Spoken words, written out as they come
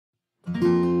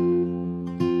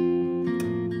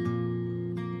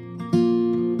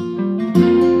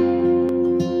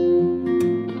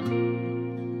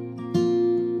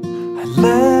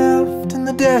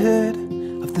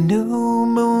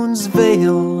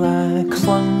I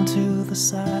clung to the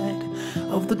side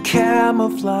of the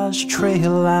camouflage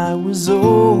trail. I was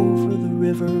over the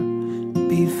river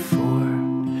before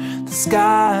the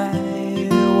sky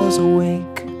was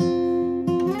awake.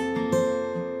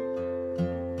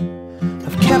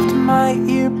 I've kept my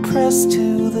ear pressed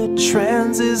to the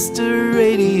transistor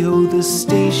radio. This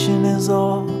station is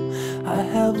all I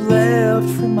have left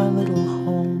from my little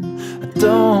home. I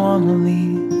don't want to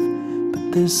leave,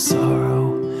 but this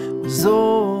sorrow was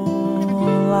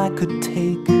all I could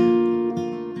take.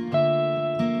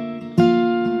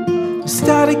 A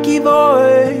staticky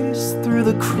voice through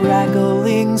the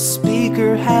crackling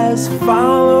speaker has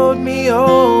followed me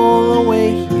all the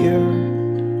way here.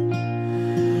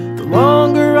 The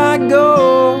longer I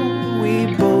go, we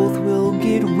both will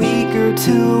get weaker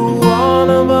till one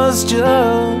of us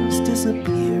just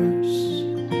disappears.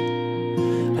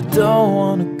 I don't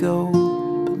want to go,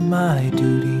 but my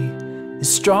duty is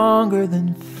stronger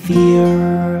than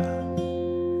fear.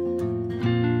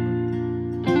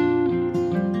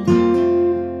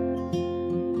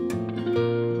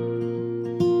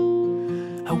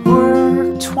 I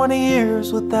worked 20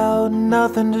 years without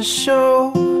nothing to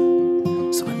show,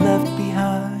 so I left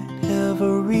behind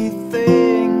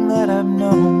everything that I've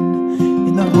known,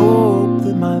 in the hope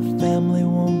that my family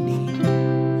won't need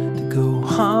to go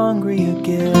hungry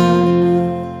again.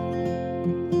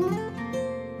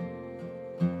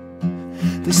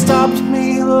 They stopped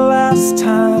me the last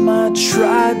time I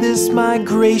tried this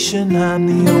migration. I'm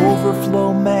the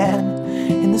overflow man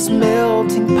in this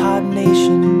melting pot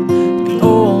nation. The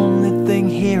only thing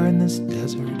here in this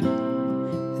desert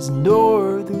is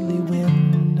northerly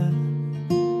wind.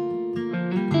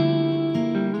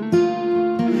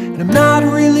 And I'm not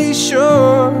really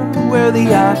sure where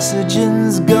the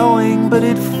oxygen's going, but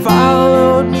it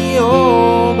followed me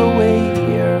all the way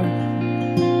here.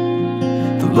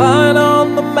 The line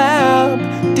on the map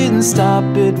didn't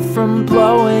stop it from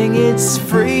blowing. It's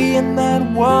free, and that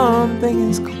one thing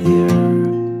is clear.